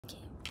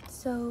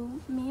So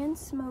me and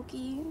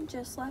Smoki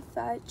just left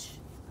fetch.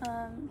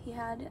 He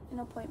had an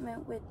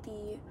appointment with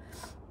the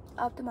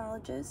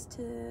ophthalmologist,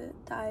 to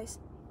the eye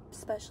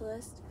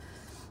specialist,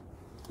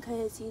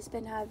 because he's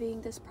been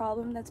having this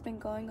problem that's been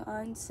going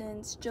on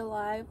since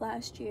July of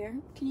last year.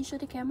 Can you show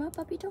the camera,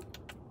 Papito?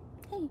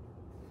 Hey,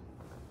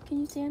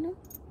 can you stand him?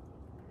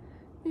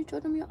 You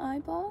showed him your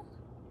eyeball?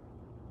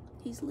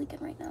 He's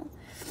leaking right now.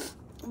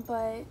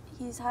 But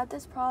he's had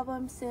this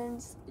problem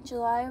since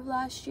July of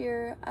last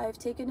year. I've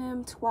taken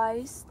him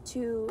twice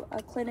to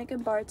a clinic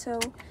in Bartow,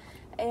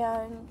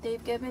 and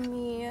they've given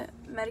me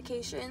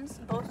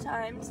medications both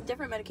times,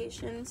 different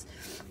medications.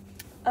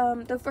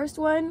 The first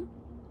one,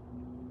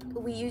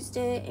 we used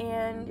it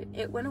and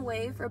it went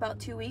away for about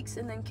 2 weeks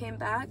and then came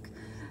back.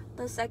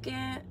 The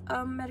second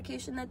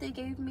medication that they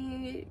gave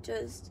me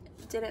just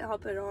didn't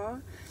help at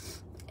all.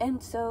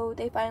 And so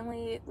they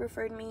finally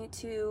referred me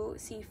to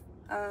see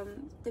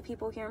the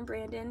people here in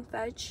Brandon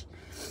fetch,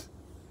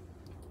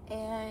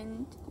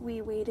 and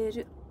we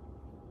waited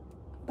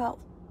about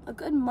a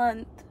good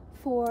month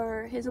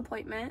for his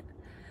appointment.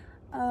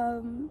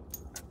 And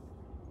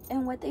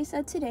what they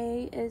said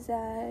today is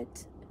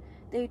that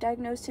they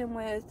diagnosed him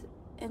with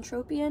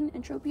entropion,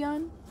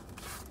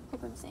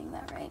 hope I'm saying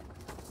that right.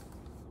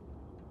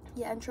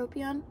 Yeah,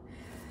 entropion.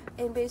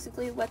 And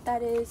basically what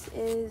that is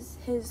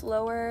his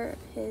lower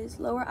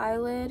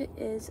eyelid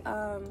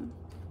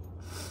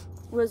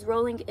was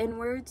rolling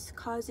inwards,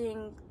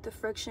 causing the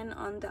friction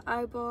on the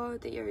eyeball,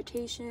 the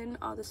irritation,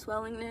 all the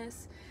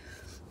swellingness.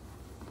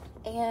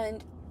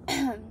 And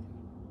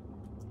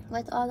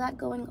with all that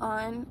going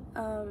on,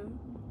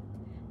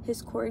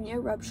 his cornea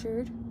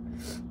ruptured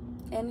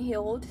and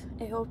healed.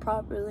 It healed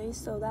properly,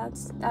 so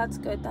that's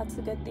good. That's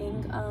a good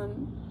thing.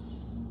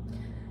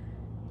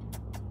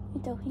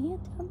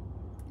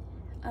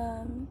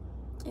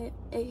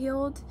 It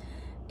healed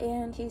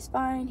and he's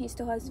fine. He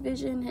still has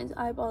vision. His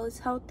eyeball is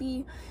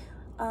healthy.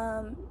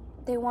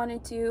 They want to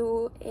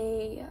do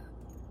a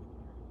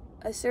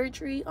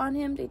surgery on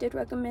him. They did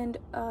recommend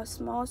a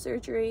small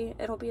surgery.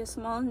 It'll be a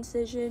small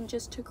incision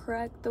just to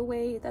correct the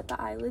way that the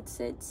eyelid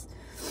sits,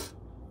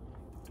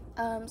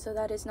 so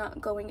that is not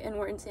going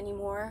inwards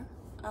anymore.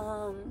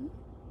 They'll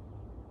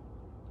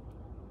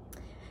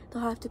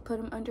have to put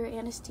him under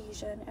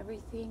anesthesia and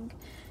everything,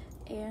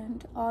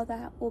 and all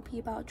that will be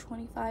about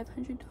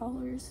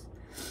 $2,500.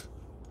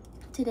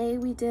 Today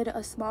we did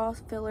a small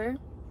filler.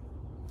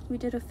 We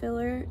did a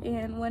filler,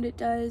 and what it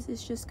does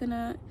is he's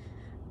gonna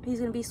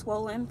be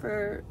swollen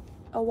for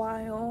a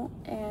while,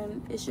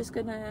 and it's just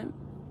gonna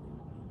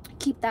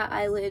keep that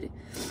eyelid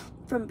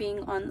from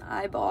being on the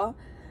eyeball.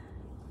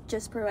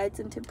 Just provides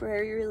some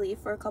temporary relief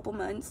for a couple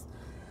months.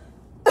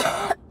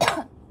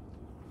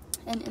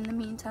 And in the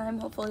meantime,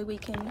 hopefully we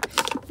can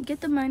get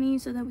the money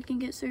so that we can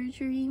get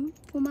surgery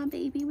for my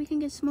baby. We can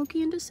get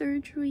Smoki into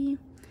surgery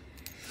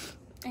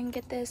and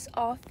get this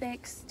all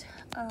fixed,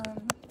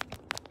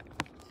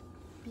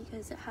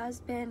 because it has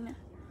been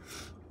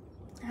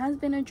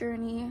a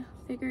journey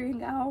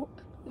figuring out,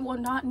 well,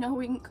 not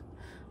knowing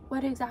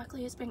what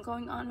exactly has been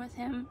going on with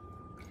him.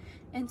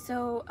 And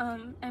so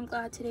I'm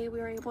glad today we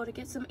were able to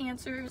get some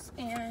answers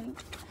and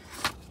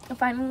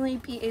finally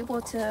be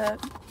able to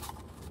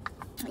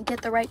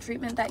get the right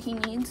treatment that he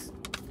needs.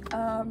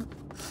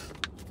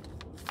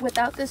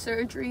 Without the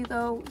surgery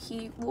though,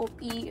 he will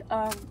be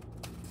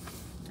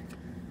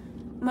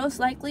most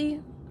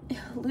likely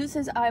lose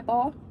his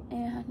eyeball,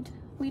 and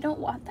we don't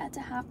want that to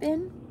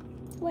happen.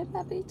 What,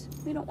 babies?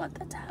 We don't want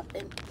that to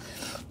happen.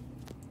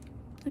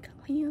 Look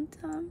how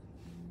handsome.